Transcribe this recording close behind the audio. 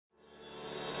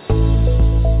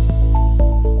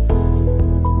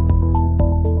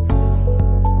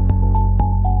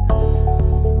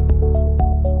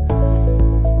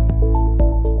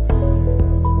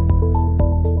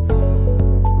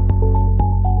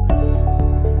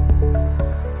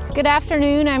Good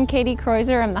afternoon, I'm Katie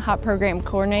Kreuzer. I'm the Hop Program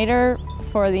Coordinator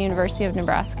for the University of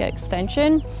Nebraska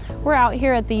Extension. We're out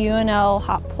here at the UNL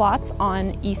Hop plots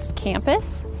on East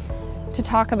Campus to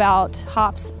talk about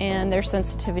hops and their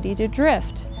sensitivity to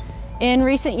drift. In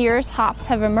recent years, hops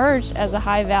have emerged as a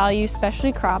high-value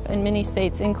specialty crop in many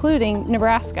states, including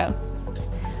Nebraska.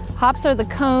 Hops are the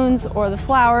cones or the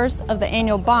flowers of the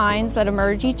annual bines that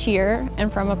emerge each year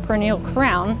and from a perennial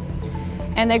crown,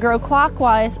 and they grow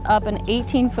clockwise up an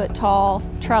 18-foot tall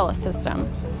trellis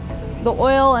system. The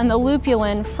oil and the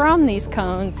lupulin from these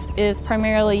cones is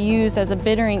primarily used as a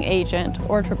bittering agent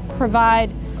or to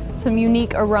provide some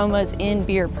unique aromas in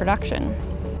beer production.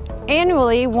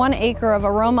 Annually, 1 acre of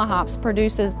aroma hops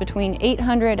produces between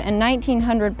 800 and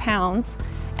 1,900 pounds,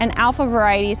 and alpha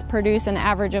varieties produce an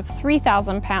average of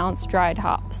 3,000 pounds dried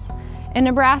hops. In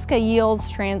Nebraska, yields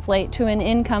translate to an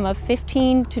income of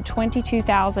 $15,000 to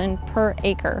 $22,000 per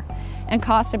acre and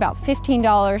cost about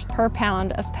 $15 per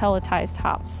pound of pelletized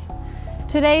hops.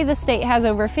 Today, the state has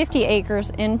over 50 acres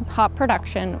in hop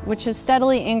production, which has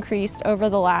steadily increased over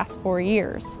the last 4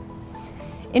 years.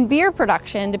 In beer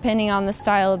production, depending on the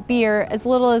style of beer, as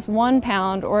little as 1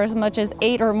 pound or as much as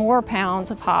 8 or more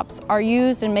pounds of hops are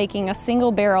used in making a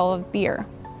single barrel of beer.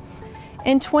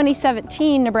 In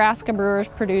 2017, Nebraska brewers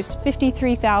produced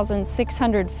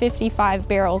 53,655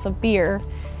 barrels of beer,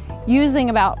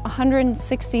 using about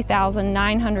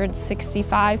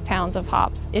 160,965 pounds of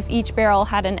hops if each barrel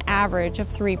had an average of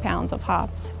 3 pounds of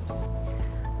hops.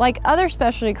 Like other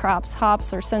specialty crops,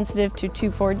 hops are sensitive to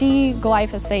 2,4-D,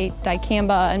 glyphosate,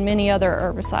 dicamba, and many other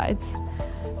herbicides.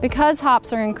 Because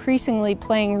hops are increasingly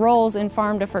playing roles in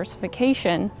farm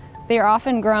diversification, they are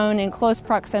often grown in close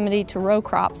proximity to row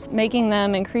crops, making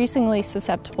them increasingly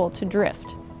susceptible to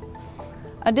drift.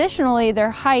 Additionally,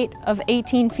 their height of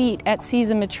 18 feet at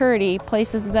season maturity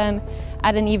places them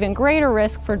at an even greater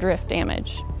risk for drift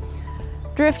damage.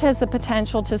 Drift has the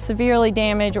potential to severely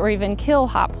damage or even kill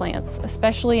hop plants,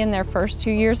 especially in their first 2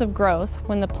 years of growth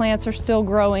when the plants are still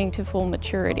growing to full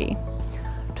maturity.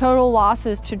 Total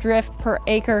losses to drift per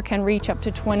acre can reach up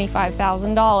to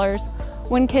 $25,000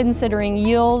 when considering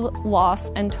yield loss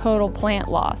and total plant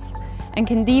loss, and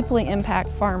can deeply impact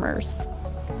farmers.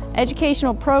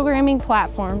 Educational programming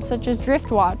platforms such as Drift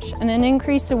Watch and an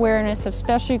increased awareness of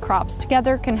specialty crops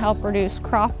together can help reduce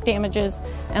crop damages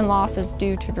and losses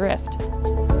due to drift.